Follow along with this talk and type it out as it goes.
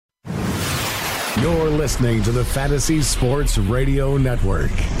You're listening to the Fantasy Sports Radio Network.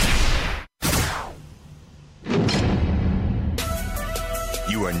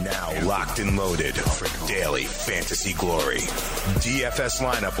 You are now locked and loaded for Daily Fantasy Glory. DFS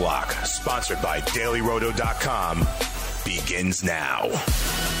Lineup Lock, sponsored by DailyRoto.com, begins now.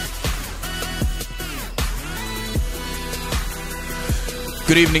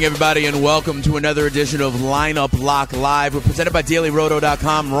 Good evening, everybody, and welcome to another edition of Lineup Lock Live. We're presented by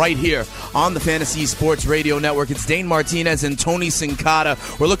DailyRoto.com right here on the Fantasy Sports Radio Network. It's Dane Martinez and Tony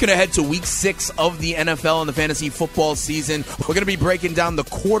Sincata. We're looking ahead to Week 6 of the NFL and the fantasy football season. We're going to be breaking down the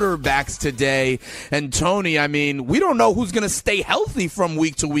quarterbacks today. And, Tony, I mean, we don't know who's going to stay healthy from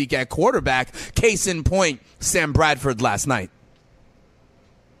week to week at quarterback. Case in point, Sam Bradford last night.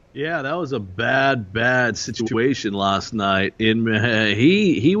 Yeah, that was a bad situation last night.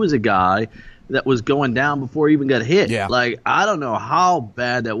 He was a guy that was going down before he even got hit. Yeah. Like, I don't know how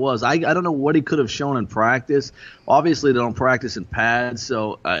bad that was. I don't know what he could have shown in practice. Obviously, they don't practice in pads,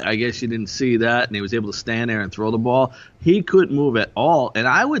 so I guess you didn't see that, and he was able to stand there and throw the ball. He couldn't move at all, and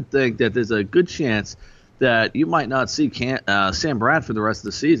I would think that there's a good chance that you might not see Sam Bradford the rest of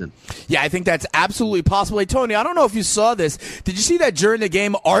the season. Yeah, I think that's absolutely possible. Hey, Tony, I don't know if you saw this. Did you see that during the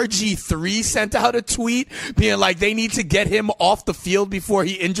game, RG3 sent out a tweet being like, they need to get him off the field before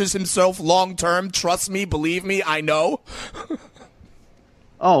he injures himself long term? Trust me, believe me, I know.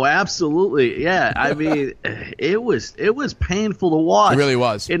 Oh, absolutely. Yeah, I mean, it was painful to watch. It really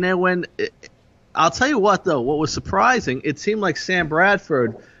was. And then I'll tell you what, though, what was surprising, it seemed like Sam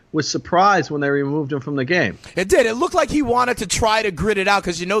Bradford was surprised when they removed him from the game. It did. It looked like he wanted to try to grit it out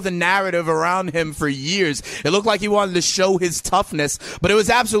because you know the narrative around him for years. It looked like he wanted to show his toughness, but it was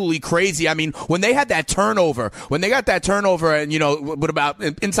absolutely crazy. I mean, when they got that turnover and, you know, with about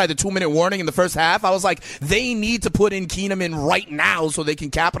inside the 2-minute warning in the first half, I was like, they need to put in Keenum in right now so they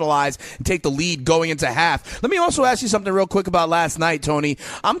can capitalize and take the lead going into half. Let me also ask you something real quick about last night, Tony.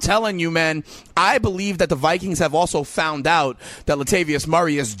 I'm telling you, man, I believe that the Vikings have also found out that Latavius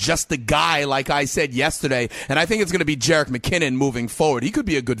Murray is just the guy, like I said yesterday, and I think it's going to be Jerick McKinnon moving forward. He could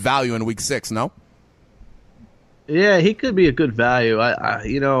be a good value in Week 6, no? Yeah, he could be a good value.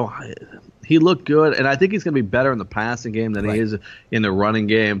 He looked good, and I think he's going to be better in the passing game than he is in the running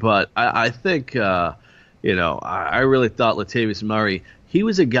game. But I think, I really thought Latavius Murray, he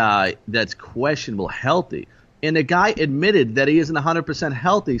was a guy that's questionable healthy. And the guy admitted that he isn't 100%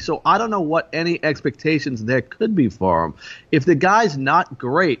 healthy, so I don't know what any expectations there could be for him. If the guy's not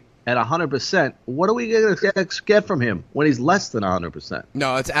great at 100%, what are we going to get from him when he's less than 100%?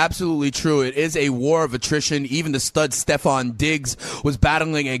 No, it's absolutely true. It is a war of attrition. Even the stud Stephon Diggs was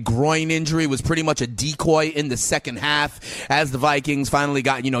battling a groin injury, was pretty much a decoy in the second half as the Vikings finally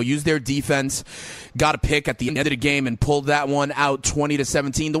got, used their defense, got a pick at the end of the game and pulled that one out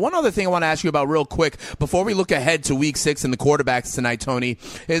 20-17. The one other thing I want to ask you about real quick before we look ahead to Week 6 and the quarterbacks tonight, Tony,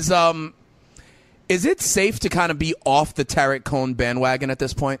 is it safe to kind of be off the Tarek Cohn bandwagon at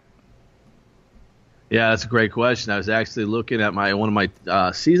this point? Yeah, that's a great question. I was actually looking at one of my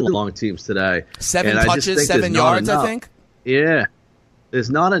season-long teams today. 7 touches, 7 yards, I think? Yeah. There's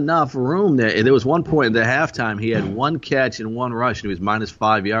not enough room there. There was one point in the halftime he had 1 catch and 1 rush, and he was minus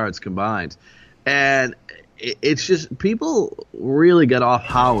 5 yards combined. And it's just people really got off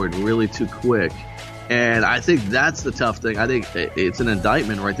Howard really too quick. And I think that's the tough thing. I think it's an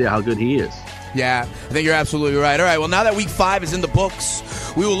indictment right there how good he is. Yeah, I think you're absolutely right. All right, well, now that Week 5 is in the books,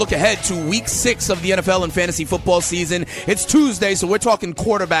 we will look ahead to Week 6 of the NFL and fantasy football season. It's Tuesday, so we're talking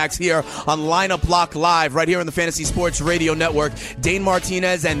quarterbacks here on Lineup Lock Live right here on the Fantasy Sports Radio Network. Dane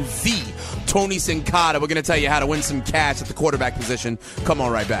Martinez and the Tony Sincata. We're going to tell you how to win some cash at the quarterback position. Come on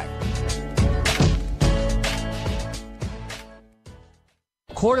right back.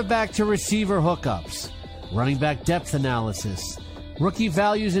 Quarterback to receiver hookups, running back depth analysis, rookie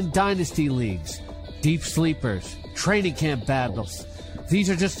values in dynasty leagues, deep sleepers, training camp battles.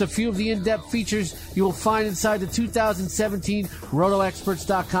 These are just a few of the in-depth features you will find inside the 2017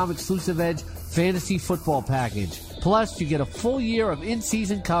 RotoExperts.com exclusive Edge Fantasy Football Package. Plus, you get a full year of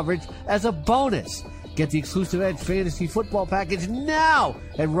in-season coverage as a bonus. Get the exclusive Edge Fantasy Football Package now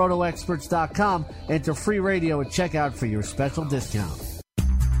at RotoExperts.com. Enter free radio at checkout for your special discount.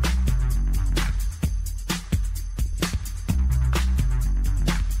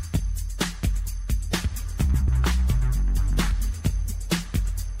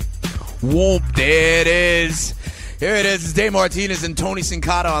 Whoop, there it is. Here it is. It's Dave Martinez and Tony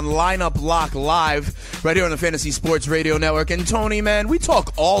Sincata on Lineup Lock Live right here on the Fantasy Sports Radio Network. And Tony, man, we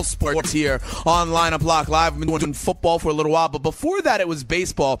talk all sports here on Lineup Lock Live. We've been doing football for a little while, but before that it was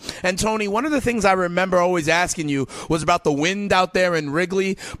baseball. And Tony, one of the things I remember always asking you was about the wind out there in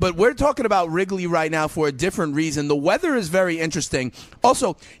Wrigley. But we're talking about Wrigley right now for a different reason. The weather is very interesting.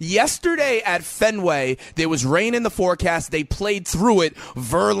 Also, yesterday at Fenway, there was rain in the forecast. They played through it.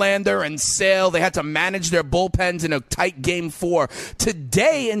 Verlander and Sale, they had to manage their bullpens in a tight Game 4.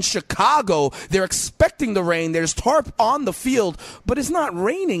 Today in Chicago, they're expecting the rain. There's tarp on the field, but it's not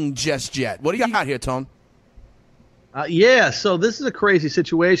raining just yet. What do you got here, Tone? So this is a crazy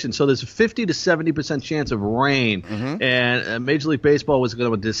situation. So there's a 50 to 70% chance of rain, and Major League Baseball was going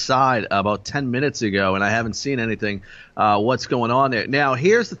to decide about 10 minutes ago, and I haven't seen anything what's going on there. Now,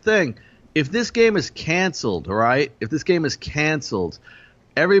 here's the thing. If this game is canceled, right,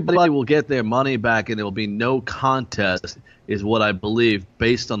 everybody will get their money back, and there will be no contest, is what I believe,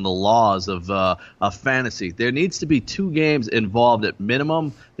 based on the laws of fantasy. There needs to be 2 games involved at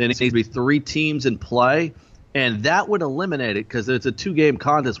minimum. There needs to be 3 teams in play, and that would eliminate it because it's a 2-game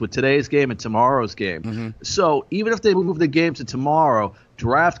contest with today's game and tomorrow's game. So even if they move the game to tomorrow,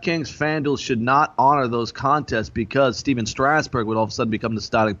 DraftKings, FanDuel should not honor those contests because Steven Strasburg would all of a sudden become the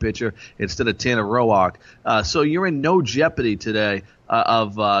starting pitcher instead of Tanner Roark. So you're in no jeopardy today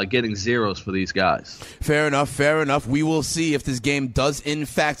of getting zeros for these guys. Fair enough. We will see if this game does in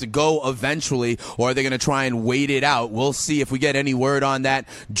fact go eventually, or are they going to try and wait it out? We'll see if we get any word on that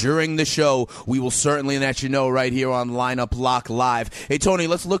during the show. We will certainly let you know right here on Lineup Lock Live. Hey, Tony,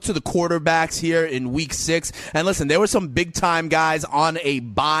 let's look to the quarterbacks here in Week 6. And listen, there were some big-time guys on a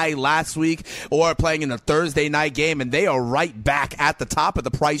bye last week or playing in a Thursday night game, and they are right back at the top of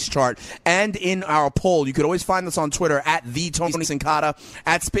the price chart and in our poll. You could always find us on Twitter at @TonySincata,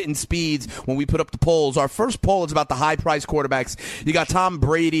 at Spittin' Speeds when we put up the polls. Our first poll is about the high-priced quarterbacks. You got Tom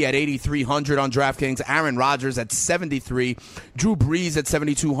Brady at 8,300 on DraftKings, Aaron Rodgers at 73, Drew Brees at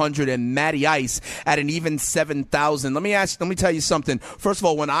 7,200, and Matty Ice at an even 7,000. Let me tell you something. First of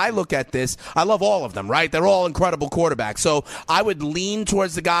all, when I look at this, I love all of them, right? They're all incredible quarterbacks. So I would lean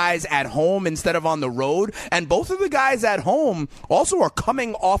towards the guys at home instead of on the road. And both of the guys at home also are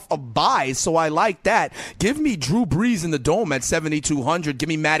coming off a bye, so I like that. Give me Drew Brees in the Dome at 7,200. Give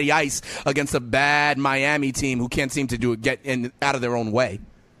me Matty Ice against a bad Miami team who can't seem to get out of their own way.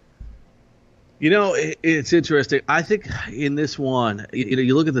 You know, it's interesting. I think in this one,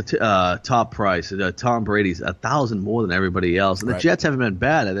 you look at the top price. Tom Brady's 1,000 more than everybody else, and the Jets haven't been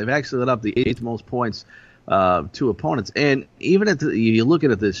bad. They've actually let up the 8th most points to opponents. And even you look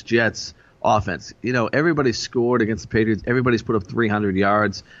at this Jets offense, everybody's scored against the Patriots. Everybody's put up 300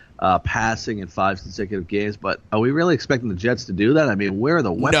 yards passing in 5 consecutive games. But are we really expecting the Jets to do that? I mean, where are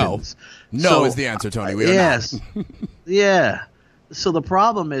the weapons? No is the answer, Tony. We are yes. not. Yeah. So the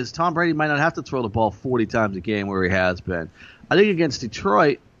problem is Tom Brady might not have to throw the ball 40 times a game where he has been. I think against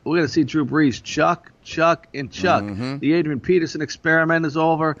Detroit, we're going to see Drew Brees chuck, and chuck. The Adrian Peterson experiment is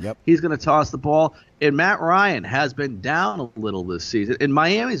over. Yep. He's going to toss the ball. And Matt Ryan has been down a little this season. And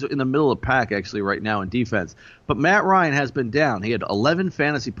Miami's in the middle of the pack, actually, right now in defense. But Matt Ryan has been down. He had 11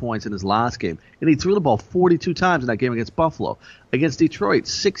 fantasy points in his last game. And he threw the ball 42 times in that game against Buffalo. Against Detroit,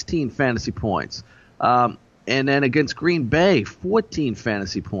 16 fantasy points. And then against Green Bay, 14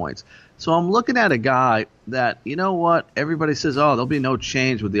 fantasy points. So I'm looking at a guy that, everybody says, there'll be no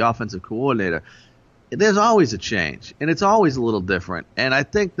change with the offensive coordinator. There's always a change, and it's always a little different. And I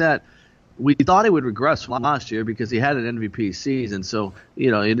think that we thought he would regress from last year because he had an MVP season. So,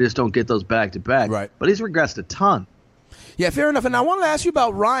 you just don't get those back-to-back. Right. But he's regressed a ton. Yeah, fair enough. And I wanted to ask you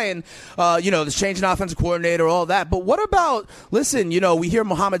about Ryan, this change in offensive coordinator, all that. But what about, listen, we hear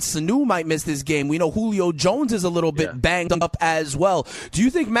Mohamed Sanu might miss this game. We know Julio Jones is a little bit banged up as well. Do you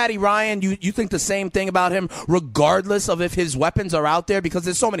think Matty Ryan, you think the same thing about him, regardless of if his weapons are out there? Because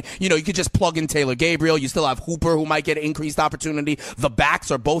there's so many, you could just plug in Taylor Gabriel. You still have Hooper, who might get increased opportunity. The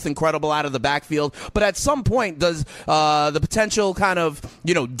backs are both incredible out of the backfield. But at some point, does the potential kind of,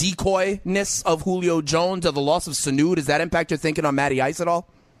 decoy-ness of Julio Jones or the loss of Sanu, does that impact your thinking on Matty Ice at all?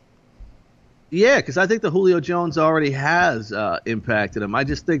 Yeah, because I think the Julio Jones already has impacted him. I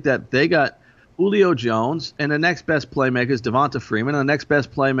just think that they got Julio Jones, and the next best playmaker is Devonta Freeman, and the next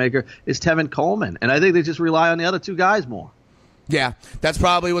best playmaker is Tevin Coleman. And I think they just rely on the other 2 guys more. Yeah, that's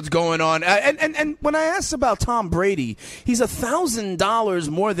probably what's going on. And when I asked about Tom Brady, he's $1,000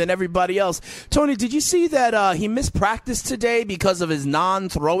 more than everybody else. Tony, did you see that he missed practice today because of his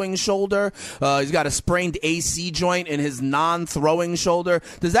non-throwing shoulder? He's got a sprained AC joint in his non-throwing shoulder.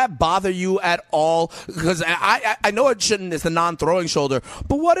 Does that bother you at all? Because I know it shouldn't. It's the non-throwing shoulder.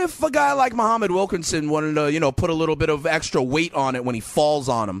 But what if a guy like Muhammad Wilkerson wanted to, put a little bit of extra weight on it when he falls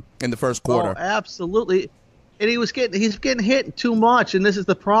on him in the first quarter? Oh, absolutely. And he's getting hit too much, and this is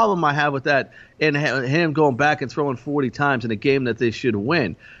the problem I have with that, and him going back and throwing 40 times in a game that they should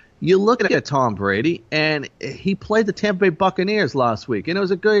win. You look at Tom Brady, and he played the Tampa Bay Buccaneers last week, and it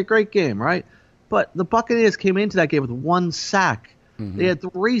was a great game, right? But the Buccaneers came into that game with 1 sack. Mm-hmm. They had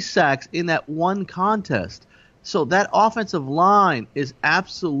 3 sacks in that one contest. So that offensive line is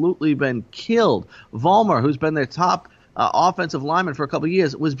absolutely been killed. Vollmer, who's been their top offensive lineman for a couple of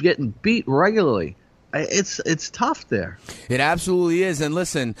years, was getting beat regularly. It's tough there. It absolutely is. And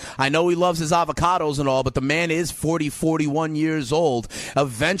listen, I know he loves his avocados and all, but the man is 41 years old.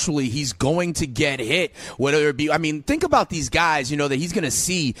 Eventually, he's going to get hit. Whether it be, think about these guys, that he's going to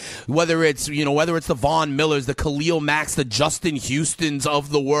see, whether it's the Von Millers, the Khalil Macks, the Justin Houstons of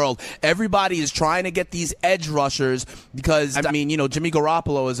the world. Everybody is trying to get these edge rushers because, Jimmy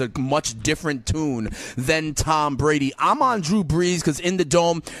Garoppolo is a much different tune than Tom Brady. I'm on Drew Brees because in the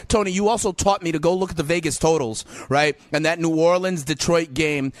Dome, Tony, you also taught me to go look at the Vegas totals, right? And that New Orleans-Detroit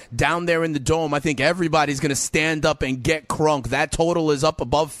game down there in the Dome, I think everybody's going to stand up and get crunk. That total is up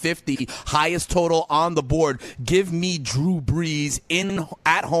above 50, highest total on the board. Give me Drew Brees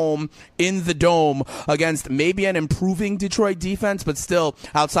at home in the Dome against maybe an improving Detroit defense, but still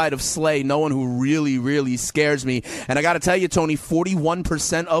outside of Slay, no one who really, really scares me. And I got to tell you, Tony,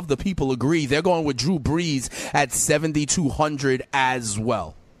 41% of the people agree. They're going with Drew Brees at 7,200 as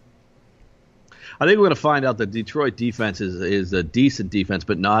well. I think we're going to find out that Detroit defense is a decent defense,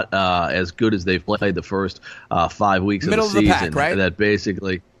 but not as good as they've played the first 5 weeks of the season. Middle of the pack, right? That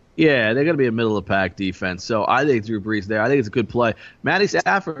basically, yeah, they're going to be a middle-of-the-pack defense. So I think Drew Brees there. I think it's a good play. Matty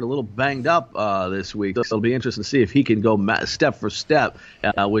Stafford a little banged up this week. So it'll be interesting to see if he can go step for step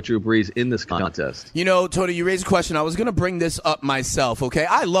with Drew Brees in this contest. Tony, you raised a question. I was going to bring this up myself, okay?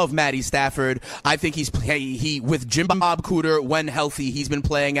 I love Matty Stafford. I think he with Jim Bob Cooter, when healthy, he's been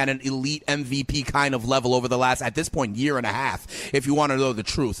playing at an elite MVP kind of level over the last, at this point, year and a half, if you want to know the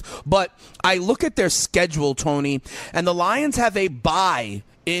truth. But I look at their schedule, Tony, and the Lions have a bye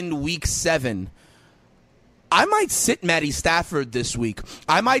in week 7. I might sit Matty Stafford this week.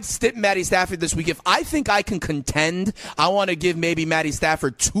 If I think I can contend, I want to give maybe Matty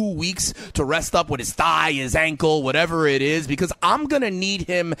Stafford 2 weeks to rest up with his thigh, his ankle, whatever it is, because I'm going to need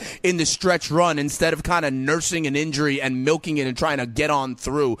him in the stretch run instead of kind of nursing an injury and milking it and trying to get on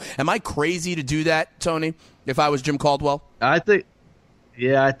through. Am I crazy to do that, Tony, if I was Jim Caldwell? I think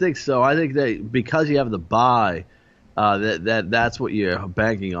so. I think that because you have the bye, that's what you're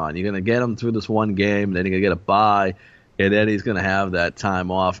banking on. You're going to get him through this one game, then you're going to get a bye, and then he's going to have that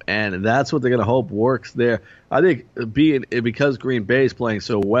time off. And that's what they're going to hope works there. I think because Green Bay is playing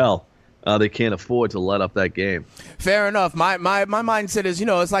so well, they can't afford to let up that game. Fair enough. My mindset is,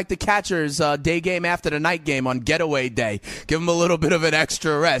 it's like the catcher's day game after the night game on getaway day. Give them a little bit of an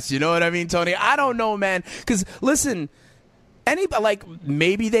extra rest. You know what I mean, Tony? I don't know, man. Because, listen,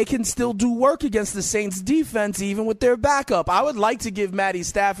 maybe they can still do work against the Saints defense even with their backup. I would like to give Matty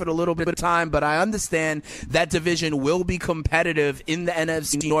Stafford a little bit of time, but I understand that division will be competitive in the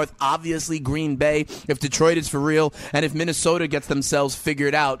NFC North. Obviously, Green Bay, if Detroit is for real, and if Minnesota gets themselves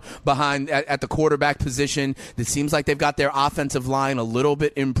figured out behind at the quarterback position, it seems like they've got their offensive line a little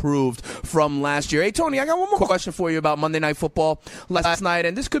bit improved from last year. Hey, Tony, I got one more question for you about Monday Night Football last night,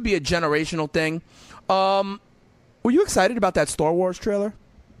 and this could be a generational thing. Were you excited about that Star Wars trailer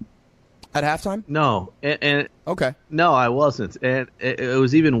at halftime? No. And okay. No, I wasn't. And it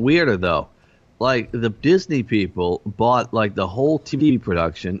was even weirder, though. Like, the Disney people bought, the whole TV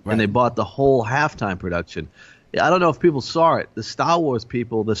production, right, and they bought the whole halftime production. I don't know if people saw it. The Star Wars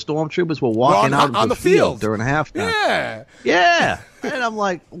people, the stormtroopers were walking out on the field during halftime. Yeah. And I'm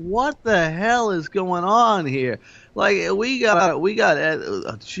like, what the hell is going on here?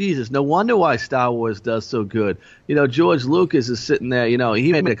 Jesus, no wonder why Star Wars does so good. George Lucas is sitting there,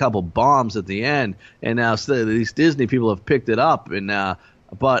 he made a couple bombs at the end, and now these Disney people have picked it up, and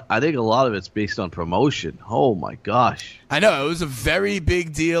but I think a lot of it's based on promotion. Oh my gosh. I know it was a very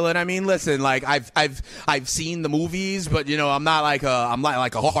big deal, and I mean, listen, like I've seen the movies, but I'm not like a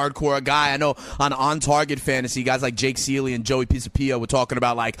hardcore guy. I know on Target Fantasy, guys like Jake Seeley and Joey Pisapia were talking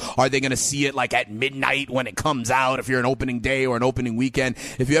about like, are they going to see it like at midnight when it comes out? If you're an opening day or an opening weekend,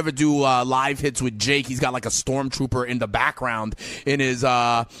 if you ever do live hits with Jake, he's got like a stormtrooper in the background in his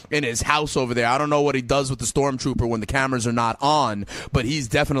house over there. I don't know what he does with the stormtrooper when the cameras are not on, but he's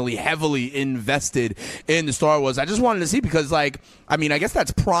definitely heavily invested in the Star Wars. I just wanted to see, because I guess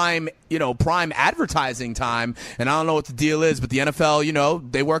that's prime advertising time, and I don't know what the deal is, but the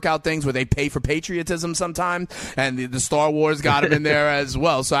NFL, they work out things where they pay for patriotism sometimes, and the Star Wars got him in there as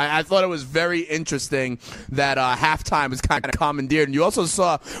well. So I thought it was very interesting that halftime was kind of commandeered. And you also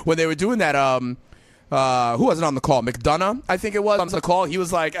saw when they were doing that, who wasn't on the call? McDonough, I think it was, on the call. He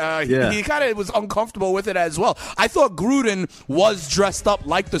was like, he kind of was uncomfortable with it as well. I thought Gruden was dressed up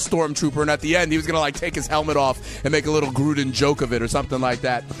like the Stormtrooper, and at the end, he was going to like take his helmet off and make a little Gruden joke of it or something like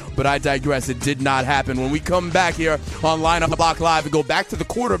that. But I digress. It did not happen. When we come back here on Lineup Block Live and go back to the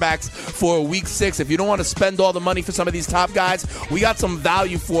quarterbacks for Week 6, if you don't want to spend all the money for some of these top guys, we got some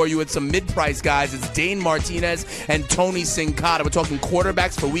value for you. It's some mid-price guys. It's Dane Martinez and Tony Sincata. We're talking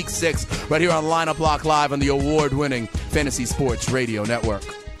quarterbacks for Week 6 right here on Lineup Block Live on the award-winning Fantasy Sports Radio Network.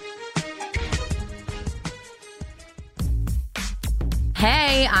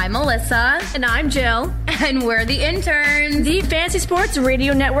 Hey, I'm Melissa. And I'm Jill. And we're the interns. The Fantasy Sports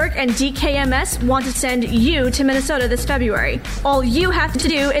Radio Network and DKMS want to send you to Minnesota this February. All you have to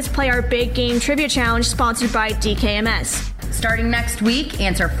do is play our Big Game Trivia Challenge sponsored by DKMS. Starting next week,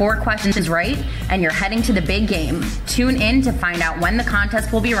 answer 4 questions right, and you're heading to the big game. Tune in to find out when the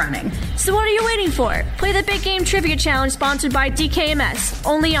contest will be running. So what are you waiting for? Play the Big Game Trivia Challenge sponsored by DKMS,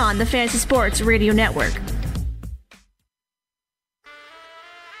 only on the Fantasy Sports Radio Network.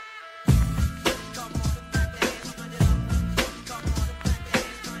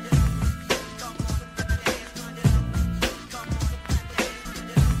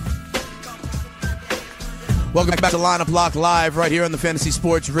 Welcome back to Lineup Block Live right here on the Fantasy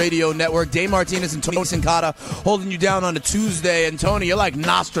Sports Radio Network. Dane Martinez and Tony Sincata holding you down on a Tuesday. And Tony, you're like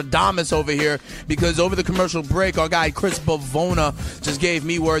Nostradamus over here, because over the commercial break, our guy Chris Bavona just gave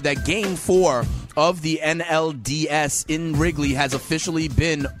me word that Game 4 of the NLDS in Wrigley has officially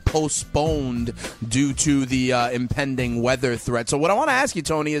been postponed due to the impending weather threat. So what I want to ask you,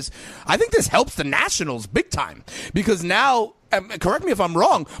 Tony, is I think this helps the Nationals big time, because now, correct me if I'm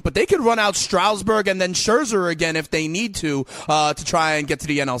wrong, but they could run out Strasburg and then Scherzer again if they need to try and get to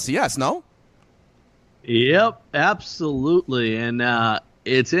the NLCS, no? Yep, absolutely. And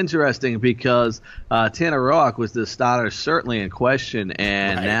it's interesting because Tanner Roark was the starter certainly in question,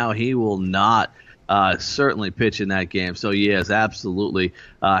 and now he will not certainly pitch in that game. So, yes, absolutely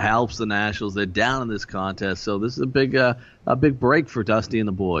helps the Nationals. They're down in this contest, so this is a big break for Dusty and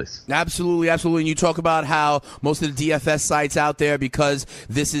the boys. Absolutely, absolutely. And you talk about how most of the DFS sites out there, because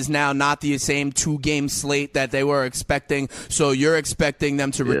this is now not the same 2-game slate that they were expecting, so you're expecting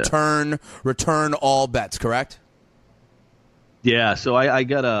them to return all bets, correct? Yeah, so I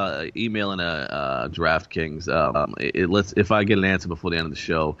got a email in a DraftKings. If I get an answer before the end of the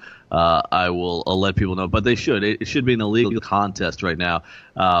show, I'll let people know. But they should. It should be an illegal contest right now.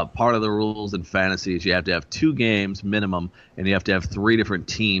 Part of the rules in fantasy is you have to have 2 games minimum, and you have to have 3 different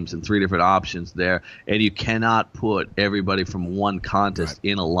teams and 3 different options there. And you cannot put everybody from one contest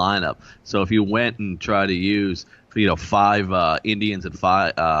in a lineup. So if you went and tried to use 5 Indians and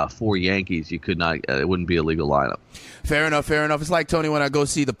 4 Yankees, you could not. It wouldn't be a legal lineup. Fair enough. It's like, Tony, when I go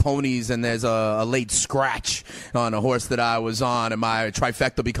see the ponies and there's a late scratch on a horse that I was on, and my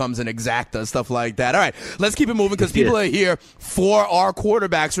trifecta becomes an exacta, stuff like that. All right, let's keep it moving, because people are here for our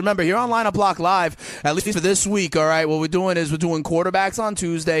quarterbacks. Remember, here on Lineup Block Live, at least for this week, all right, what we're doing is we're doing quarterbacks on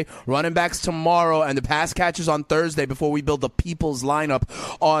Tuesday, running backs tomorrow, and the pass catchers on Thursday before we build the people's lineup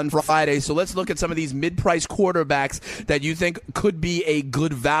on Friday. So let's look at some of these mid-price quarterbacks that you think could be a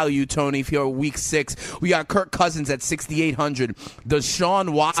good value, Tony, for Week 6. We got Kirk Cousins at 6,800.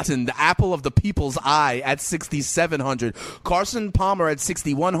 Deshaun Watson, the apple of the people's eye, at 6,700. Carson Palmer at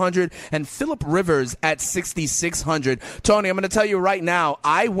 6,100. And Phillip Rivers at 6,600. Tony, I'm going to tell you right now,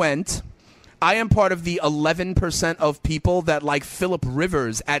 I went I am part of the 11% of people that like Phillip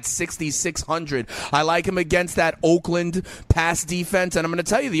Rivers at 6,600. I like him against that Oakland pass defense. And I'm going to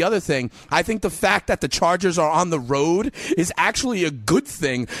tell you the other thing. I think the fact that the Chargers are on the road is actually a good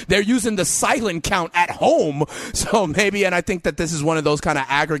thing. They're using the silent count at home. So maybe, and I think that this is one of those kind of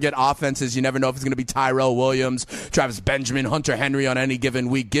aggregate offenses. You never know if it's going to be Tyrell Williams, Travis Benjamin, Hunter Henry on any given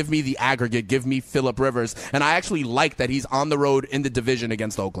week. Give me the aggregate. Give me Phillip Rivers. And I actually like that he's on the road in the division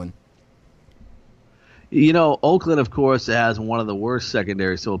against Oakland. You know, Oakland, of course, has one of the worst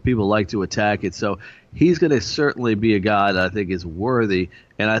secondaries, so people like to attack it. So he's going to certainly be a guy that I think is worthy.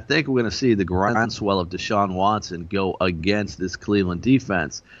 And I think we're going to see the groundswell of Deshaun Watson go against this Cleveland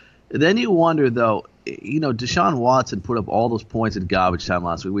defense. Then you wonder, though, you know, Deshaun Watson put up all those points in garbage time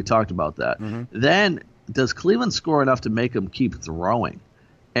last week. We talked about that. Then does Cleveland score enough to make him keep throwing?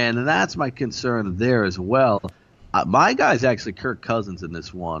 And that's my concern there as well. My guy's actually Kirk Cousins in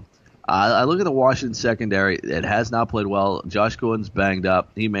this one. I look at the Washington secondary. It has not played well. Josh Gordon's banged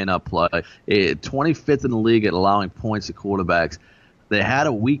up. He may not play. 25th in the league at allowing points to quarterbacks. They had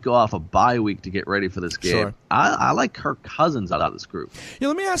a week off, a bye week to get ready for this game. Sure. I like Kirk Cousins out of this group. Yeah,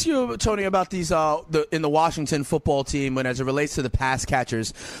 let me ask you, Tony, about these in the Washington football team when as it relates to the pass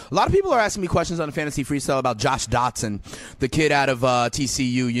catchers. A lot of people are asking me questions on the Fantasy Freestyle about Josh Dotson, the kid out of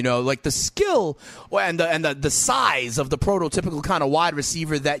TCU. You know, like the skill and the size of the prototypical kind of wide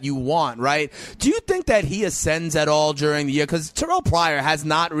receiver that you want, right? Do you think that he ascends at all during the year? Because Terrell Pryor has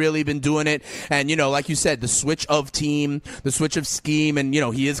not really been doing it. And, you know, like you said, the switch of team, the switch of scheme, and, you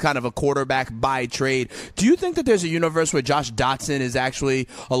know, he is kind of a quarterback by trade. Do you think that there's a universe where Josh Dotson is actually,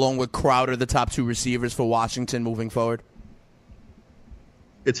 along with Crowder, the top two receivers for Washington moving forward?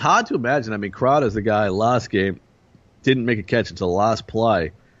 It's hard to imagine. I mean, Crowder's the guy last game, didn't make a catch until the last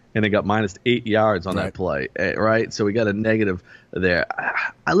play, and they got minus 8 yards on that play, right? So we got a negative there.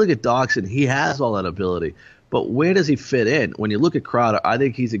 I look at Dotson. He has all that ability. But where does he fit in? When you look at Crowder, I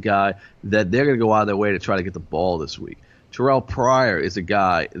think he's a guy that they're going to go out of their way to try to get the ball this week. Terrell Pryor is a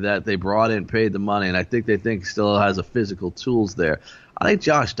guy that they brought in, paid the money, and I think they think still has the physical tools there. I think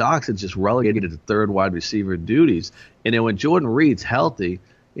Josh Doxson's just relegated to third wide receiver duties. And then when Jordan Reed's healthy,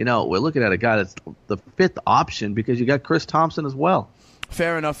 you know, we're looking at a guy that's the fifth option because you got Chris Thompson as well.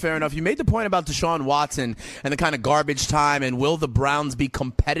 Fair enough, fair enough. You made the point about Deshaun Watson and the kind of garbage time, and will the Browns be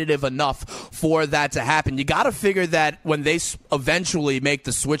competitive enough for that to happen? You got to figure that when they eventually make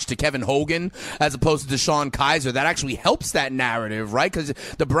the switch to Kevin Hogan as opposed to DeShone Kizer, that actually helps that narrative, right? Because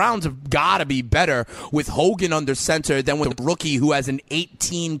the Browns have got to be better with Hogan under center than with a rookie who has an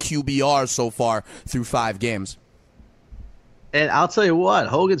 18 QBR so far through 5 games. And I'll tell you what,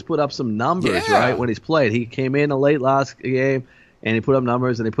 Hogan's put up some numbers, right, when he's played. He came in the late last game, and he put up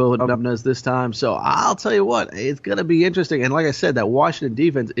numbers, and he put up numbers this time. So I'll tell you what, it's going to be interesting. And like I said, that Washington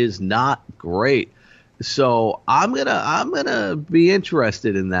defense is not great. So I'm gonna be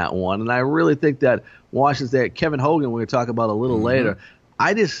interested in that one. And I really think that Washington's there. Kevin Hogan, we're going to talk about a little later.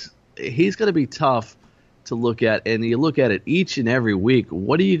 He's going to be tough to look at. And you look at it each and every week.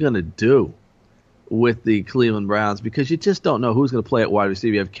 What are you going to do with the Cleveland Browns? Because you just don't know who's going to play at wide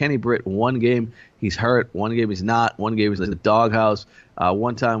receiver. You have Kenny Britt. One game he's hurt, one game he's not, one game he's in the doghouse.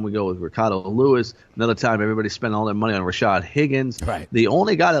 One time we go with Ricardo Lewis. Another time everybody's spending all their money on Rashad Higgins. Right. The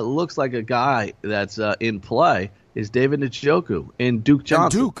only guy that looks like a guy that's in play is David Njoku and Duke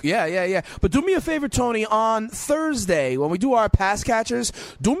Johnson. And Duke, yeah. But do me a favor, Tony, on Thursday when we do our pass catchers,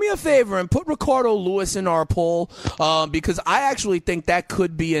 do me a favor and put Ricardo Lewis in our poll because I actually think that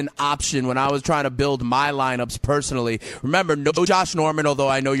could be an option when I was trying to build my lineups personally. Remember, no Josh Norman, although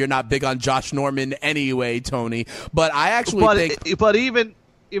I know you're not big on Josh Norman anyway, Tony. But I actually think... But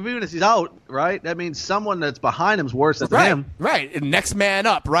even if he's out, right, that means someone that's behind him is worse than him. Right, next man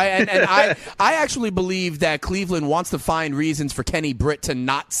up, right? And I actually believe that Cleveland wants to find reasons for Kenny Britt to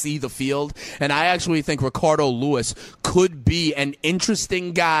not see the field, and I actually think Ricardo Lewis could be an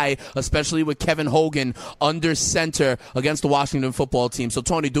interesting guy, especially with Kevin Hogan under center against the Washington football team. So,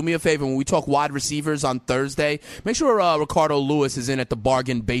 Tony, do me a favor. When we talk wide receivers on Thursday, make sure Ricardo Lewis is in at the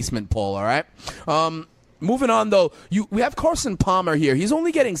bargain basement poll, all right? Moving on, though, we have Carson Palmer here. He's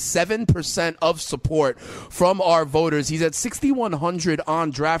only getting 7% of support from our voters. He's at 6,100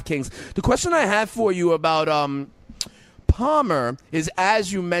 on DraftKings. The question I have for you about Palmer is,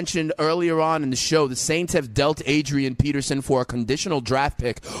 as you mentioned earlier on in the show, the Saints have dealt Adrian Peterson for a conditional draft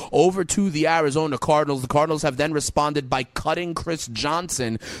pick over to the Arizona Cardinals. The Cardinals have then responded by cutting Chris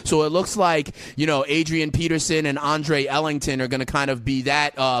Johnson. So it looks like, Adrian Peterson and Andre Ellington are going to kind of be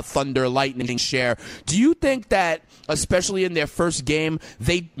that Thunder Lightning share. Do you think that, especially in their first game,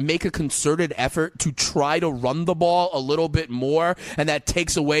 they make a concerted effort to try to run the ball a little bit more, and that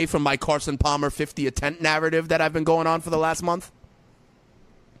takes away from my Carson Palmer 50-attempt narrative that I've been going on for the last month?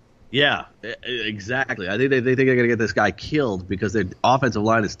 Yeah, exactly. I think they think they're going to get this guy killed because their offensive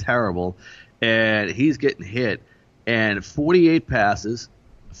line is terrible, and he's getting hit. And 48 passes,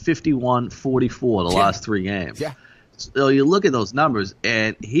 51-44 the last 3 games. Yeah. So you look at those numbers,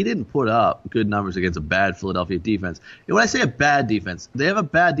 and he didn't put up good numbers against a bad Philadelphia defense. And when I say a bad defense, they have a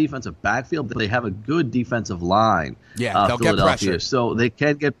bad defensive backfield, but they have a good defensive line. Yeah, they'll get pressure. So they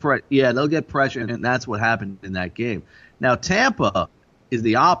can get pressure. Yeah, they'll get pressure, and that's what happened in that game. Now, Tampa is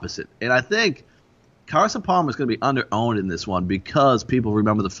the opposite, and I think Carson Palmer is going to be under-owned in this one because people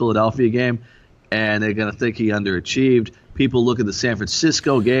remember the Philadelphia game, and they're going to think he underachieved. People look at the San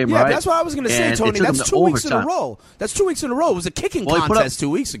Francisco game, right? Yeah, that's what I was going to say, Tony. That's 2 weeks in a row. That's 2 weeks in a row. It was a kicking contest 2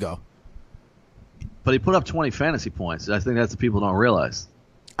 weeks ago. But he put up 20 fantasy points. I think that's what people don't realize.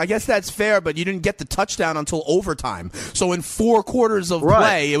 I guess that's fair, but you didn't get the touchdown until overtime. So in 4 quarters of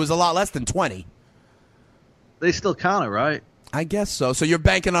play, it was a lot less than 20. They still count it, right? I guess so. So you're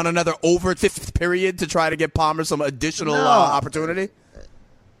banking on another over 5th period to try to get Palmer some additional opportunity?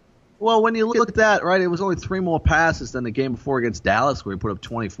 Well, when you look at that, right, it was only 3 more passes than the game before against Dallas where he put up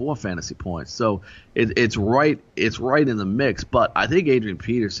 24 fantasy points. So it's right in the mix. But I think Adrian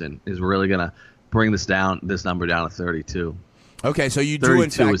Peterson is really going to bring this number down to 32. Okay, so you do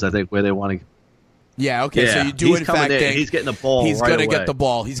in fact 32 is, I think, where they want to. Yeah, okay, so you do in fact think he's getting the ball. He's going to get the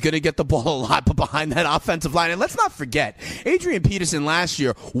ball. He's going to get the ball a lot, but behind that offensive line. And let's not forget, Adrian Peterson last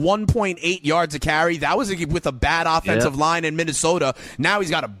year, 1.8 yards a carry. That was with a bad offensive line in Minnesota. Now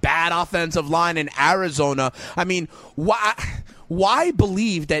he's got a bad offensive line in Arizona. I mean, why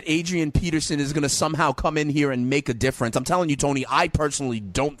believe that Adrian Peterson is going to somehow come in here and make a difference? I'm telling you, Tony, I personally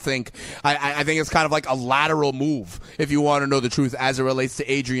don't think. I think it's kind of like a lateral move, if you want to know the truth, as it relates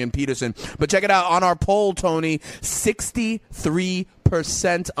to Adrian Peterson. But check it out. On our poll, Tony,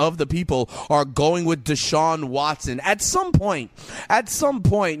 63% of the people are going with Deshaun Watson. At some point, I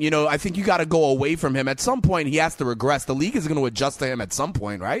think you got to go away from him. At some point, he has to regress. The league is going to adjust to him at some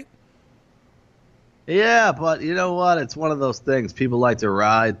point, right? Yeah, but you know what? It's one of those things. People like to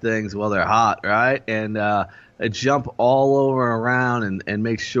ride things while they're hot, right? And jump all over and around and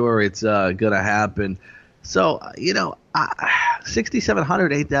make sure it's going to happen. So,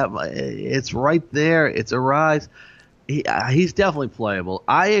 6,700 ain't that much. It's right there. It's a rise. He's definitely playable.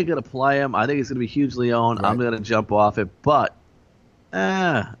 I ain't going to play him. I think he's going to be hugely owned. Right. I'm going to jump off it. But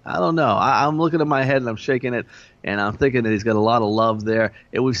I don't know. I'm looking at my head and I'm shaking it. And I'm thinking that he's got a lot of love there.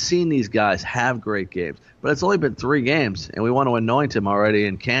 And we've seen these guys have great games. But it's only been 3 games, and we want to anoint him already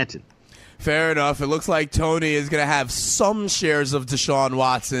in Canton. Fair enough. It looks like Tony is going to have some shares of Deshaun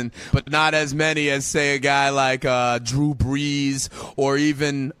Watson, but not as many as, say, a guy like Drew Brees or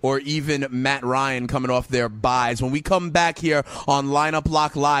even Matt Ryan coming off their buys. When we come back here on Lineup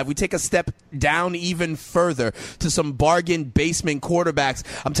Lock Live, we take a step down even further to some bargain basement quarterbacks.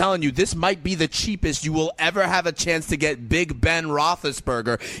 I'm telling you, this might be the cheapest you will ever have a chance to get Big Ben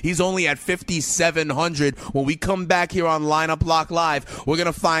Roethlisberger. He's only at $5,700. When we come back here on Lineup Lock Live, we're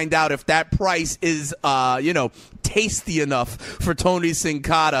going to find out if that price is, tasty enough for Tony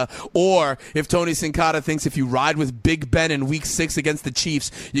Sincata, or if Tony Sincata thinks if you ride with Big Ben in Week 6 against the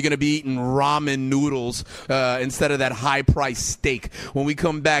Chiefs, you're going to be eating ramen noodles instead of that high-priced steak. When we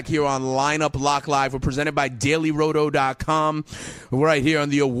come back here on Lineup Lock Live, we're presented by DailyRoto.com. We're right here on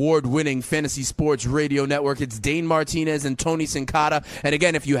the award-winning Fantasy Sports Radio Network. It's Dane Martinez and Tony Sincata. And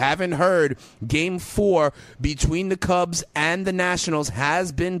again, if you haven't heard, Game 4 between the Cubs and the Nationals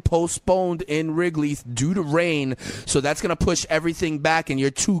has been postponed in Wrigley due to rain. So that's going to push everything back in your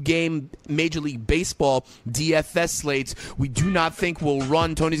 2-game Major League Baseball DFS slates. We do not think will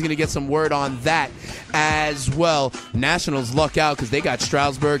run. Tony's going to get some word on that as well. Nationals luck out because they got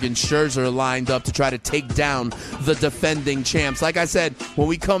Strasburg and Scherzer lined up to try to take down the defending champs. Like I said, when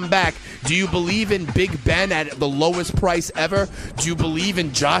we come back, do you believe in Big Ben at the lowest price ever? Do you believe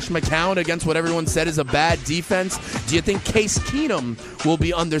in Josh McCown against what everyone said is a bad defense? Do you think Case Keenum will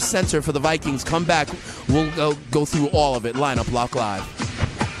be under center for the Vikings? Come back. We'll go through all of it. Lineup Lock Live.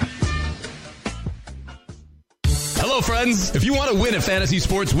 Hello, friends. If you want to win at fantasy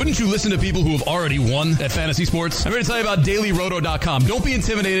sports, wouldn't you listen to people who have already won at fantasy sports? I'm here to tell you about DailyRoto.com. Don't be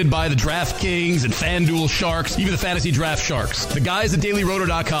intimidated by the DraftKings and FanDuel Sharks, even the Fantasy Draft Sharks. The guys at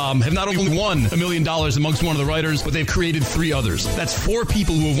DailyRoto.com have not only won $1 million amongst one of the writers, but they've created 3 others. That's 4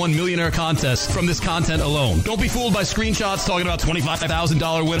 people who have won millionaire contests from this content alone. Don't be fooled by screenshots talking about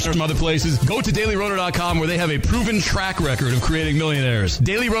 $25,000 winners from other places. Go to DailyRoto.com where they have a proven track record of creating millionaires.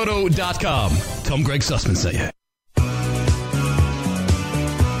 DailyRoto.com. Tell them Greg Sussman sent you.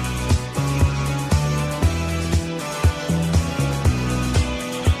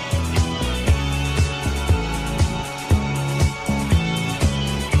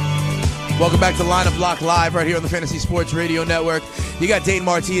 Welcome back to Line of Block Live right here on the Fantasy Sports Radio Network. You got Dane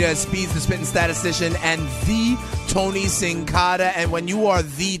Martinez, Speeds the Spitting Statistician, and the Tony Sincata. And when you are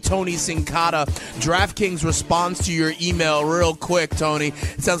the Tony Sincata, DraftKings responds to your email real quick, Tony.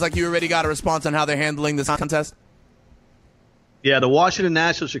 It sounds like you already got a response on how they're handling this contest. Yeah, the Washington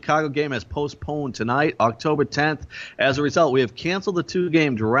Nationals-Chicago game has postponed tonight, October 10th. As a result, we have canceled the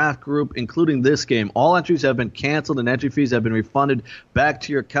 2-game draft group, including this game. All entries have been canceled and entry fees have been refunded back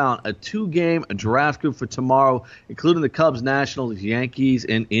to your account. A 2-game draft group for tomorrow, including the Cubs, Nationals, Yankees,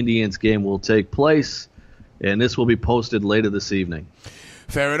 and Indians game will take place, and this will be posted later this evening.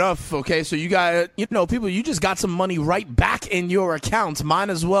 Fair enough. Okay, so you got, people, you just got some money right back in your accounts. Might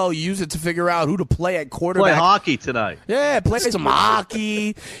as well use it to figure out who to play at quarterback. Play hockey tonight. Yeah, play some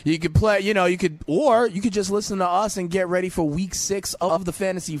hockey. You could play, you could just listen to us and get ready for week 6 of the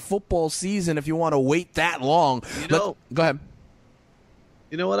fantasy football season if you want to wait that long. Go ahead.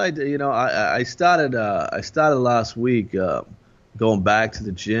 You know what I did? I started last week going back to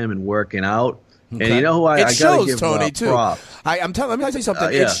the gym and working out. Okay. And you know who I got to give Tony, too. props. Let me tell you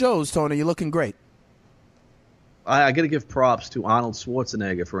something. It shows, Tony. You're looking great. I got to give props to Arnold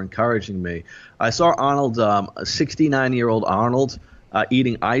Schwarzenegger for encouraging me. I saw Arnold, a 69-year-old Arnold,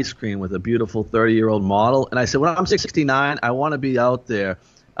 eating ice cream with a beautiful 30-year-old model. And I said, when I'm 69, I want to be out there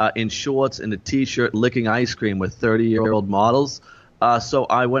in shorts and a T-shirt licking ice cream with 30-year-old models. So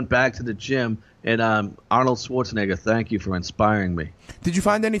I went back to the gym. And Arnold Schwarzenegger, thank you for inspiring me. Did you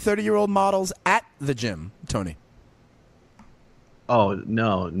find any 30-year-old models at the gym, Tony? Oh,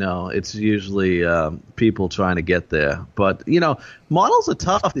 no. It's usually people trying to get there. But, models are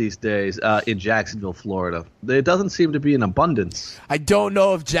tough these days in Jacksonville, Florida. There doesn't seem to be an abundance. I don't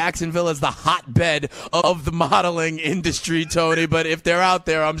know if Jacksonville is the hotbed of the modeling industry, Tony, but if they're out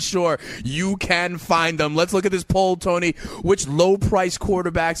there, I'm sure you can find them. Let's look at this poll, Tony. Which low-price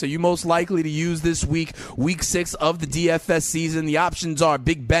quarterbacks are you most likely to use this week 6 of the DFS season? The options are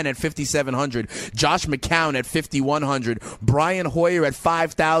Big Ben at 5,700, Josh McCown at 5,100, Brian Hoyer at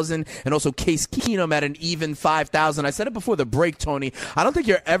 5,000, and also Case Keenum at an even 5,000. I said it before the break, Tony. I don't think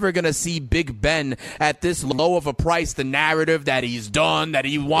you're ever going to see Big Ben at this low of a price. The narrative that he's done, that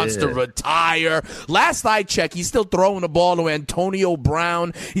he wants to retire. Last I checked, he's still throwing the ball to Antonio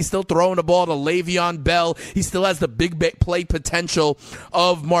Brown. He's still throwing the ball to Le'Veon Bell. He still has the big play potential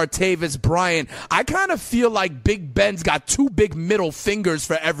of Martavis Bryant. I kind of feel like Big Ben's got 2 big middle fingers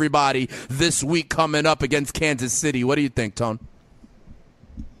for everybody this week coming up against Kansas City. What do you think, Tone?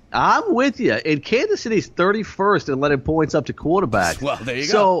 I'm with you. And Kansas City's 31st in letting points up to quarterbacks. Well, there you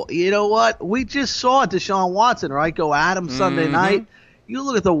go. So, you know what? We just saw Deshaun Watson, right, go at him Sunday night. You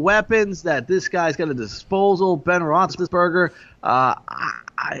look at the weapons that this guy's got at disposal, Ben Roethlisberger.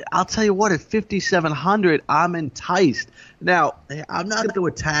 I'll tell you what, at 5,700, I'm enticed. Now, I'm not going to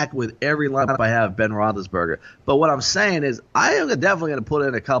attack with every lineup I have Ben Roethlisberger, but what I'm saying is I am definitely going to put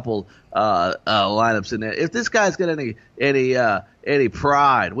in a couple lineups in there. If this guy's got any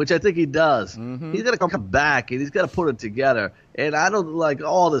pride, which I think he does, he's got to come back and he's got to put it together. And I don't like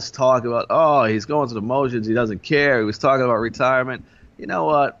all this talk about, he's going through the motions, he doesn't care. He was talking about retirement. You know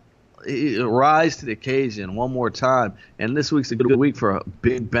what? Rise to the occasion one more time. And this week's a good week for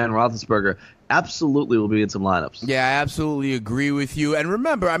Big Ben Roethlisberger. Absolutely will be in some lineups. Yeah, I absolutely agree with you. And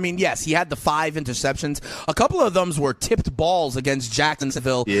remember, yes, he had the 5 interceptions. A couple of them were tipped balls against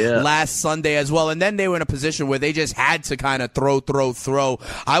Jacksonville last Sunday as well. And then they were in a position where they just had to kind of throw.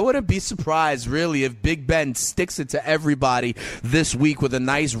 I wouldn't be surprised, really, if Big Ben sticks it to everybody this week with a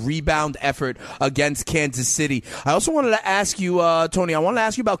nice rebound effort against Kansas City. I also wanted to ask you, Tony,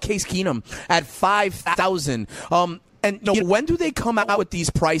 about Case Keenum at 5,000. And when do they come out with these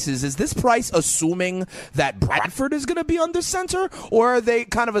prices? Is this price assuming that Bradford is going to be under center, or are they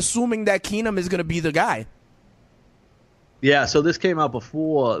kind of assuming that Keenum is going to be the guy? Yeah, so this came out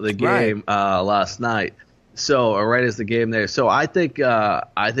before the game last night. So right as the game there. So I think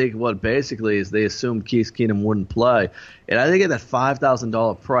what basically is they assumed Case Keenum wouldn't play. And I think at that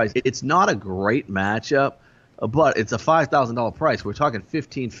 $5,000 price, it's not a great matchup but it's a $5,000 price. We're talking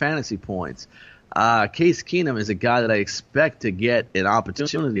 15 fantasy points. Case Keenum is a guy that I expect to get an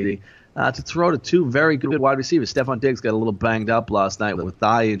opportunity to throw to two very good wide receivers. Stephon Diggs got a little banged up last night with a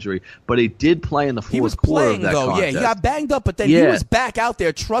thigh injury, but he did play in the fourth quarter of that contest. Yeah, he got banged up, but then he was back out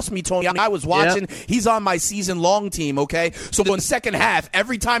there. Trust me, Tony, I was watching. Yep. He's on my season-long team, okay? So in the second half,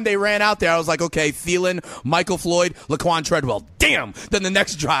 every time they ran out there, I was like, okay, Thielen, Michael Floyd, Laquan Treadwell. Damn! Then the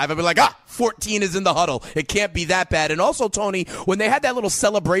next drive, I'd be like, 14 is in the huddle. It can't be that bad. And also, Tony, when they had that little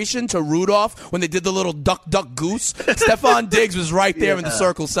celebration to Rudolph, when they did the little duck, duck, goose, Stephon Diggs was right there in the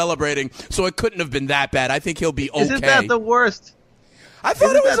circle celebrating. So it couldn't have been that bad. I think he'll be okay. Isn't that the worst? I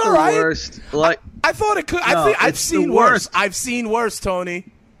thought it was all right. Worst? Like, I thought it could. No, I've seen worse. I've seen worse, Tony.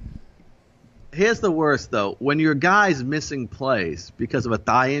 Here's the worst, though. When your guy's missing plays because of a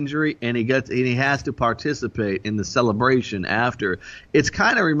thigh injury and he has to participate in the celebration after, it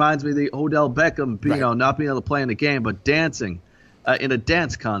kind of reminds me of the Odell Beckham, not being able to play in the game, but dancing in a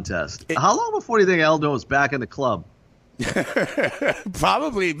dance contest. How long before do you think Aldo is back in the club?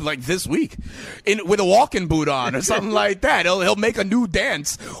 Probably like this week, with a walking boot on or something like that. He'll make a new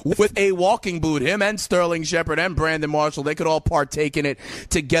dance with a walking boot. Him and Sterling Shepard and Brandon Marshall, they could all partake in it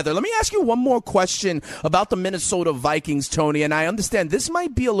together. Let me ask you one more question about the Minnesota Vikings, Tony. And I understand this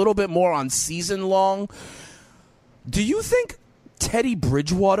might be a little bit more on season long. Do you think Teddy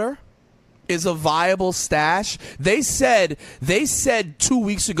Bridgewater is a viable stash? They said 2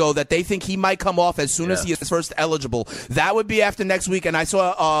 weeks ago that they think he might come off as soon as he is first eligible. That would be after next week. And I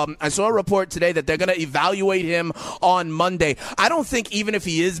saw a report today that they're going to evaluate him on Monday. I don't think even if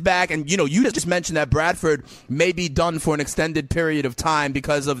he is back, and you just mentioned that Bradford may be done for an extended period of time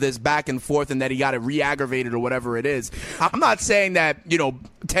because of this back and forth and that he got it re-aggravated or whatever it is. I'm not saying that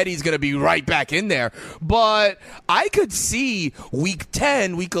Teddy's going to be right back in there, but I could see week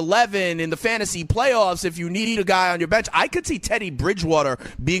 10, week 11 in the fantasy playoffs, if you need a guy on your bench, I could see Teddy Bridgewater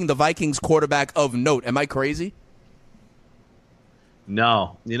being the Vikings quarterback of note. Am I crazy?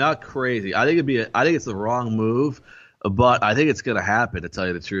 No, you're not crazy. I think it's the wrong move, but I think it's going to happen, to tell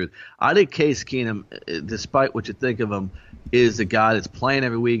you the truth. I think Case Keenum, despite what you think of him, is a guy that's playing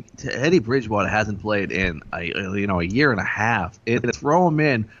every week. Teddy Bridgewater hasn't played in a year and a half. And throw him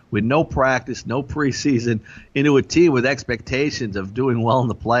in with no practice, no preseason, into a team with expectations of doing well in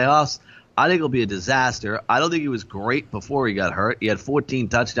the playoffs, I think it'll be a disaster. I don't think he was great before he got hurt. He had 14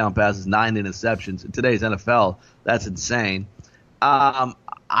 touchdown passes, 9 interceptions. In today's NFL, that's insane.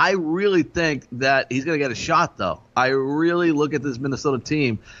 I really think that he's going to get a shot, though. I really look at this Minnesota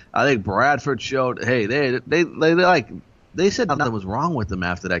team. I think Bradford showed, hey, they said nothing was wrong with him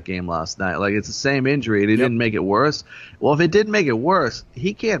after that game last night. Like, it's the same injury, and it didn't make it worse. Well, if it didn't make it worse,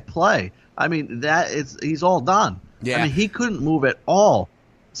 he can't play. I mean, he's all done. Yeah. I mean, he couldn't move at all.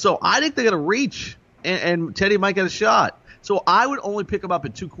 So I think they're going to reach, and Teddy might get a shot. So I would only pick him up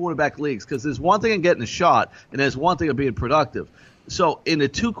in 2 quarterback leagues, because there's one thing in getting a shot, and there's one thing of being productive. So in the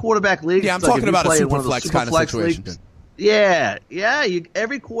 2 quarterback leagues, I'm talking about a super flex kind of situation. Leagues,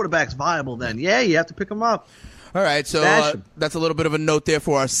 every quarterback's viable then. Yeah, you have to pick him up. All right, so that's a little bit of a note there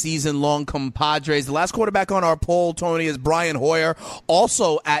for our season-long compadres. The last quarterback on our poll, Tony, is Brian Hoyer,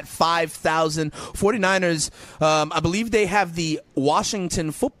 also at 5,000. 49ers, I believe they have the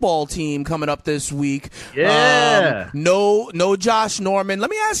Washington football team coming up this week. Yeah. No Josh Norman. Let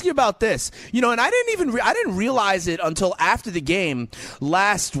me ask you about this. And I didn't realize it until after the game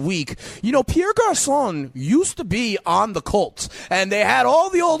last week. Pierre Garçon used to be on the Colts, and they had all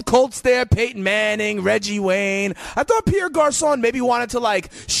the old Colts there, Peyton Manning, Reggie Wayne. I thought Pierre Garçon maybe wanted to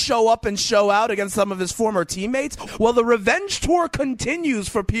show up and show out against some of his former teammates. Well, the revenge tour continues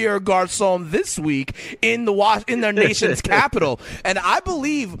for Pierre Garçon this week in their nation's capital. And I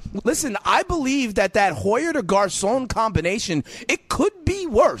believe that Hoyer to Garçon combination, it could be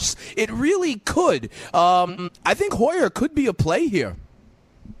worse. It really could. I think Hoyer could be a play here.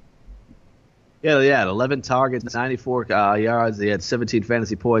 Yeah, 11 targets, 94 yards. They had 17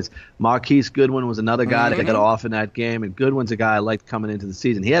 fantasy points. Marquise Goodwin was another guy that got off in that game, and Goodwin's a guy I liked coming into the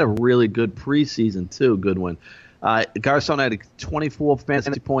season. He had a really good preseason, too, Goodwin. Garçon had 24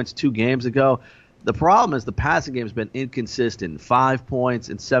 fantasy points 2 games ago. The problem is the passing game has been inconsistent, 5 points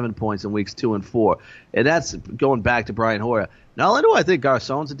and 7 points in weeks 2 and 4. And that's going back to Brian Hoyer. Not only do I think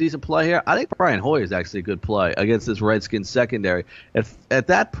Garçon's a decent play here, I think Brian Hoyer is actually a good play against this Redskins secondary. At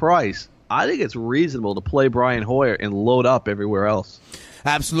that price, I think it's reasonable to play Brian Hoyer and load up everywhere else.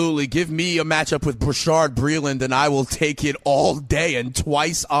 Absolutely. Give me a matchup with Brashard Breeland, and I will take it all day and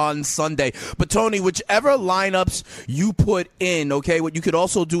twice on Sunday. But, Tony, whichever lineups you put in, okay, what you could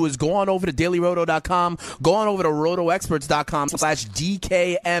also do is go on over to dailyroto.com, go on over to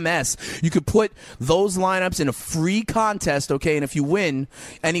rotoexperts.com/DKMS. You could put those lineups in a free contest, okay, and if you win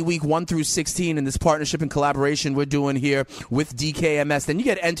any week 1 through 16 in this partnership and collaboration we're doing here with DKMS, then you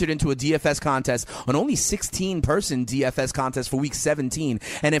get entered into a DFS contest, an only 16-person DFS contest for week 17.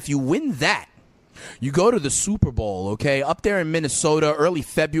 And if you win that, you go to the Super Bowl, okay, up there in Minnesota, early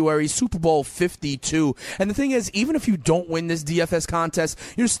February, Super Bowl 52. And the thing is, even if you don't win this DFS contest,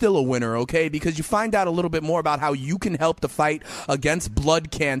 you're still a winner, okay, because you find out a little bit more about how you can help the fight against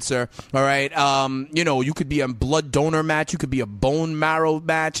blood cancer, all right? You could be a blood donor match, you could be a bone marrow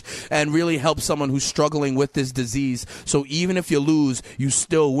match, and really help someone who's struggling with this disease. So even if you lose, you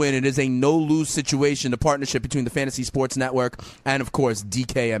still win. It is a no-lose situation, the partnership between the Fantasy Sports Network and, of course,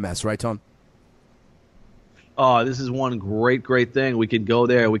 DKMS, right, Tom? Oh, this is one great thing. We could go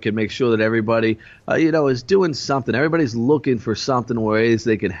there. We could make sure that everybody, is doing something. Everybody's looking for something ways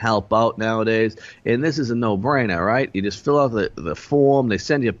they can help out nowadays. And this is a no-brainer, right? You just fill out the form. They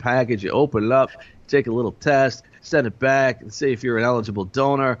send you a package. You open it up, take a little test, send it back, and see if you're an eligible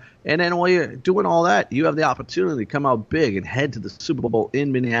donor. And then while you're doing all that, you have the opportunity to come out big and head to the Super Bowl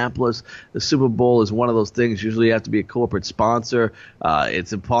in Minneapolis. The Super Bowl is one of those things. Usually you have to be a corporate sponsor.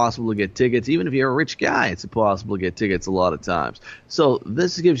 It's impossible to get tickets. Even if you're a rich guy, it's impossible to get tickets a lot of times. So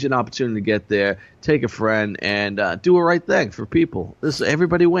this gives you an opportunity to get there, take a friend, and do a right thing for people.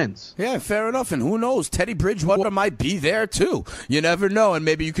 Everybody wins. Yeah, fair enough. And who knows? Teddy Bridgewater might be there too. You never know. And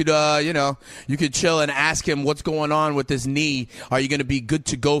maybe you could, you could chill and ask him what's going on with his knee. Are you going to be good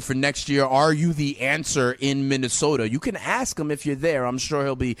to go for next year? Are you the answer in Minnesota? You can ask him if you're there. I'm sure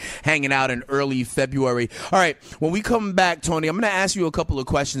he'll be hanging out in early February. All right, when we come back, Tony, I'm going to ask you a couple of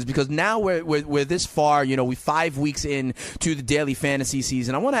questions because now we're this far, we 5 weeks in to the daily fantasy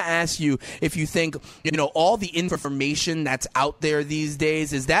season. I want to ask you if you think, all the information that's out there these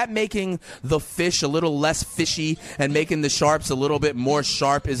days, is that making the fish a little less fishy and making the sharps a little bit more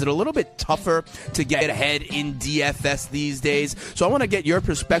sharp? Is it a little bit tougher to get ahead in DFS these days? So I want to get your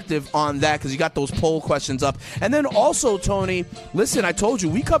perspective on that because you got those poll questions up. And then also, Tony, listen, I told you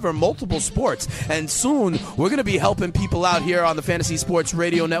we cover multiple sports, and soon we're going to be helping people out here on the Fantasy Sports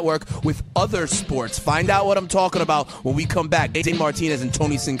Radio Network with other sports. Find out what I'm talking about when we come back. Dave Martinez and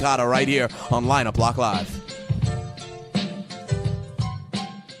Tony Sincata right here on Lineup Block Live.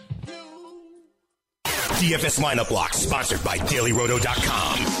 DFS Lineup Block, sponsored by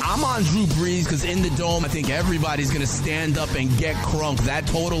DailyRoto.com. I'm on Drew Brees because in the Dome, I think everybody's going to stand up and get crunk. That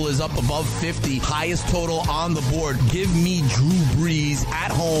total is up above 50. Highest total on the board. Give me Drew Brees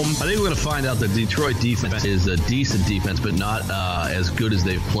at home. I think we're going to find out that Detroit defense is a decent defense, but not as good as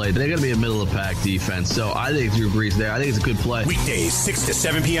they've played. They're going to be a middle-of-the-pack defense, so I think Drew Brees there. I think it's a good play. Weekdays, 6 to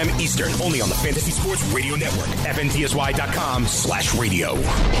 7 p.m. Eastern, only on the Fantasy Sports Radio Network. FNTSY.com/radio.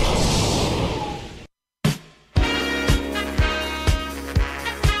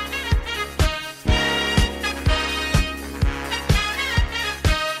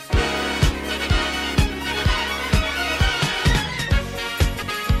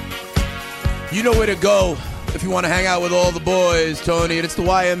 You know where to go if you want to hang out with all the boys, Tony, and it's the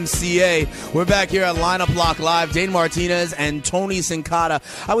YMCA. We're back here at Lineup Block Live. Dane Martinez and Tony Sincata.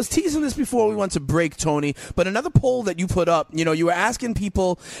 I was teasing this before we went to break, Tony, but another poll that you put up, you were asking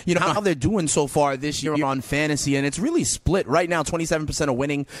people, how they're doing so far this year on fantasy, and it's really split. Right now, 27% are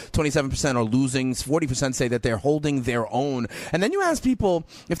winning, 27% are losing, 40% say that they're holding their own. And then you ask people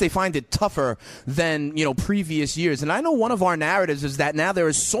if they find it tougher than, previous years. And I know one of our narratives is that now there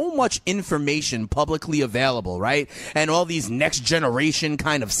is so much information publicly available, right? And all these next generation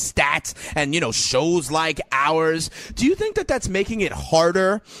kind of stats and, shows like ours. Do you think that that's making it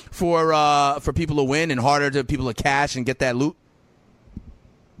harder for people to win and harder to people to cash and get that loot?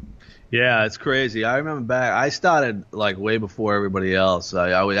 Yeah, it's crazy. I remember back, I started like way before everybody else.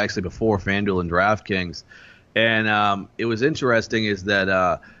 I was actually before FanDuel and DraftKings. And it was interesting is that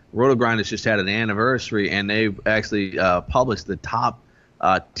RotoGrinders just had an anniversary, and they actually published the top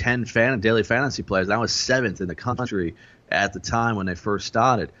 10 daily fantasy players. I was 7th in the country at the time when they first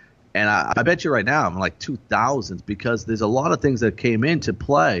started. And I bet you right now I'm like 2000s because there's a lot of things that came into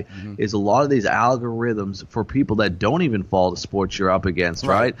play. Is a lot of these algorithms for people that don't even follow the sports you're up against,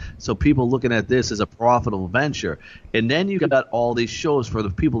 right? So people looking at this as a profitable venture. And then you got all these shows for the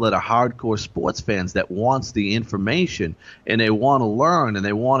people that are hardcore sports fans that wants the information and they want to learn and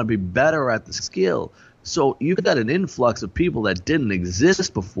they want to be better at the skill. So you got an influx of people that didn't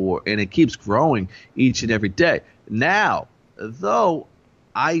exist before, and it keeps growing each and every day. Now, though,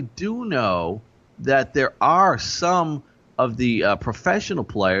 I do know that there are some of the professional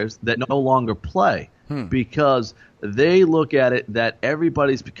players that no longer play because they look at it that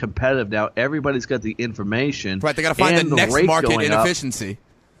everybody's competitive now. Everybody's got the information. Right, they got to find the next market inefficiency.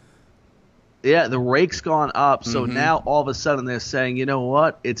 Yeah, the rake's gone up, so now all of a sudden they're saying, you know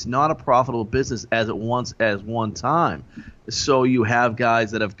what, it's not a profitable business as it once as one time. So you have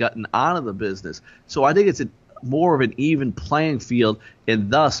guys that have gotten out of the business. So I think it's more of an even playing field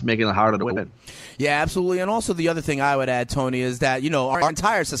and thus making it harder to win. Yeah, absolutely. And also the other thing I would add, Tony, is that, our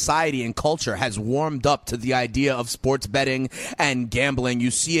entire society and culture has warmed up to the idea of sports betting and gambling.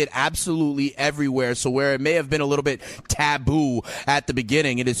 You see it absolutely everywhere. So where it may have been a little bit taboo at the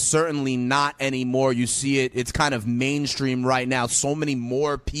beginning, it is certainly not anymore. You see it. It's kind of mainstream right now. So many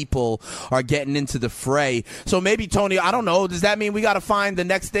more people are getting into the fray. So maybe, Tony, I don't know. Does that mean we got to find the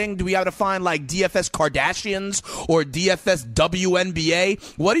next thing? Do we have to find like DFS Kardashians or DFS WNBA?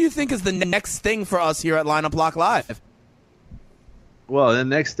 What do you think is the next thing for us here at Lineup Lock Live? Well, the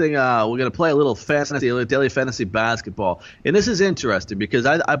next thing, we're going to play a little daily fantasy basketball. And this is interesting because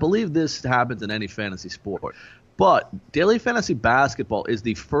I believe this happens in any fantasy sport. But daily fantasy basketball is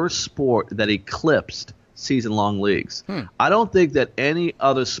the first sport that eclipsed season-long leagues. I don't think that any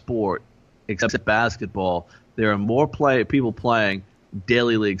other sport except basketball, there are more people playing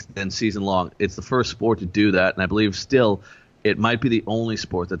daily leagues than season-long. It's the first sport to do that, and I believe still it might be the only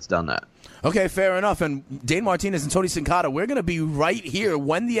sport that's done that. Okay, fair enough. And Dane Martinez and Tony Sincata, we're going to be right here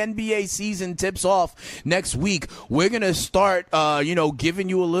when the NBA season tips off next week. We're going to start, giving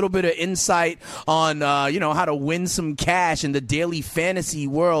you a little bit of insight on, how to win some cash in the daily fantasy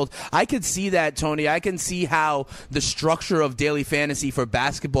world. I could see that, Tony. I can see how the structure of daily fantasy for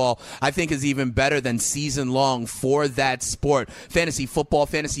basketball, I think, is even better than season long for that sport. Fantasy football,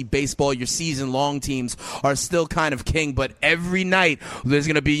 fantasy baseball, your season long teams are still kind of king, but every night there's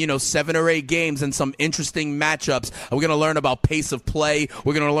going to be, 7 or 8 games and some interesting matchups. We're going to learn about pace of play.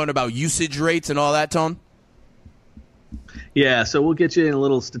 We're going to learn about usage rates and all that, Tone. Yeah, so we'll get you in a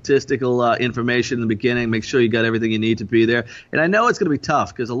little statistical information in the beginning, make sure you got everything you need to be there. And I know it's going to be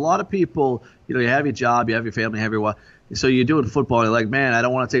tough because a lot of people, you have your job, you have your family, you have your wife. So you're doing football, and you're like, man, I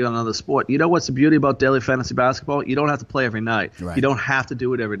don't want to take on another sport. You know what's the beauty about daily fantasy basketball? You don't have to play every night. Right. You don't have to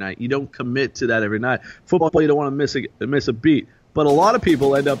do it every night. You don't commit to that every night. Football, you don't want to miss a beat. But a lot of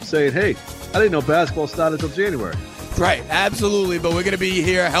people end up saying, hey, I didn't know basketball started until January. Right, absolutely. But we're going to be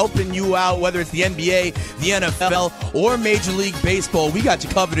here helping you out, whether it's the NBA, the NFL, or Major League Baseball. We got you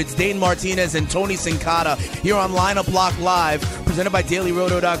covered. It's Dane Martinez and Tony Sincata here on Lineup Lock Live, presented by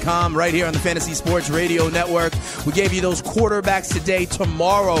DailyRoto.com, right here on the Fantasy Sports Radio Network. We gave you those quarterbacks today.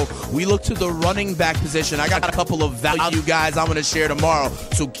 Tomorrow, we look to the running back position. I got a couple of value guys I'm going to share tomorrow,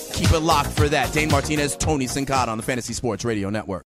 so keep it locked for that. Dane Martinez, Tony Sincata on the Fantasy Sports Radio Network.